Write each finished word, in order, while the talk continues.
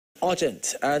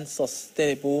urgent and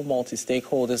sustainable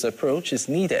multi-stakeholders approach is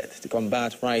needed to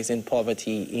combat rising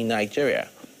poverty in Nigeria.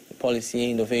 The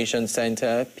Policy Innovation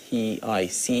Center,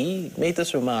 PIC, made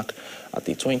this remark at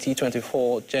the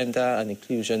 2024 Gender and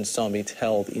Inclusion Summit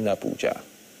held in Abuja.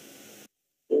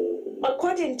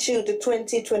 According to the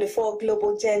 2024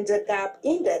 Global Gender Gap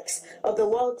Index of the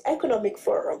World Economic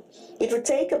Forum, it would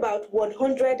take about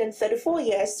 134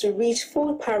 years to reach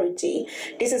full parity.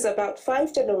 This is about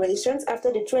 5 generations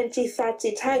after the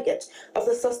 2030 target of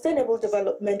the Sustainable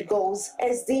Development Goals,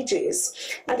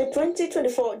 SDGs. At the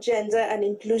 2024 Gender and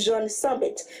Inclusion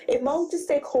Summit, a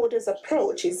multi-stakeholders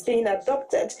approach is being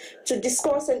adopted to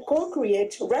discuss and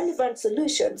co-create relevant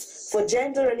solutions for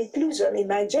gender and inclusion in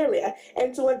Nigeria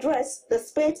and to address the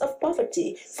state of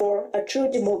poverty for a true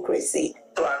democracy.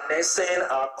 To harnessing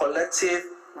our collective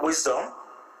wisdom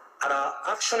and our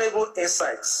actionable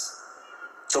insights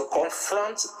to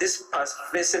confront this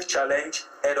pervasive challenge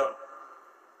head-on.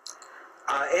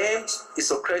 Our aim is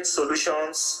to create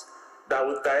solutions that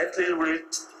will directly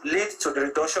lead to the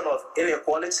reduction of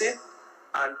inequality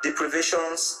and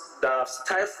deprivations that have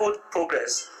stifled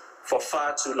progress for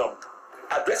far too long.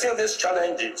 Addressing these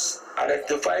challenges,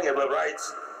 identifying a variety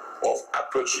of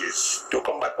approaches to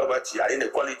combat poverty and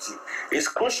inequality is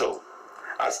crucial,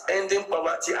 as ending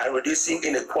poverty and reducing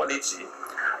inequality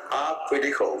are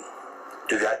critical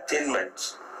to the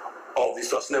attainment of the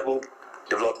Sustainable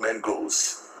Development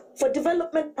Goals. For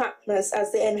development partners,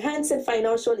 as they enhance in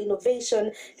financial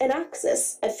innovation and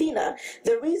access, EFINA,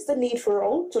 there is the need for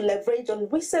all to leverage on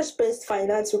research-based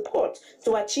finance report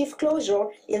to achieve closure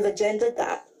in the gender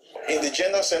gap. In the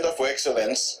Gender Center for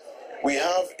Excellence, we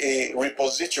have a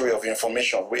repository of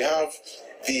information. We have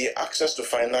the Access to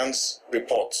Finance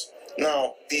report.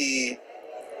 Now, the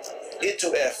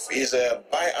A2F is a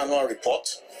biannual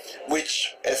report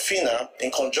which EFINA,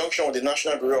 in conjunction with the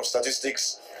National Bureau of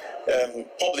Statistics,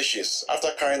 publishes after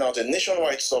carrying out a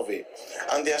nationwide survey.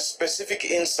 And there are specific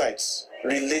insights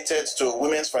related to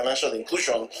women's financial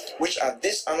inclusion, which at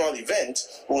this annual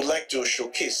event we would like to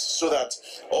showcase so that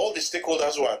all the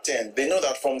stakeholders who attend, they know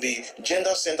that from the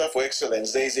Gender Center for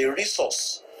Excellence, there is a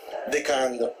resource they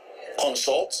can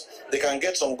consult, they can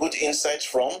get some good insights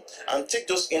from, and take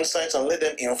those insights and let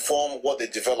them inform what they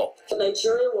develop.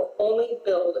 Nigeria will only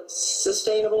build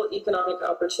sustainable economic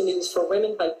opportunities for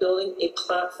women by building a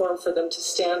platform for them to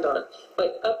stand on, by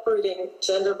uprooting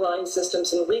gender-blind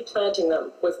systems and replanting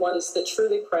them with ones that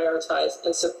truly prioritize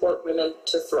and support women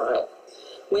to thrive.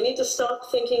 We need to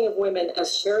stop thinking of women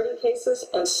as charity cases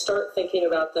and start thinking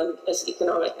about them as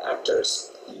economic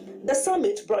actors. The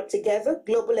summit brought together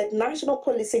global and national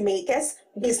policymakers,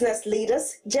 business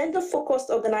leaders, gender-focused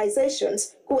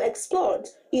organizations who explored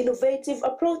innovative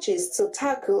approaches to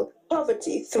tackle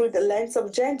poverty through the lens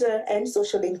of gender and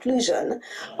social inclusion.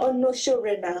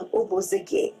 Onoshorena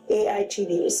Obozege, AIT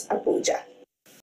News, Abuja.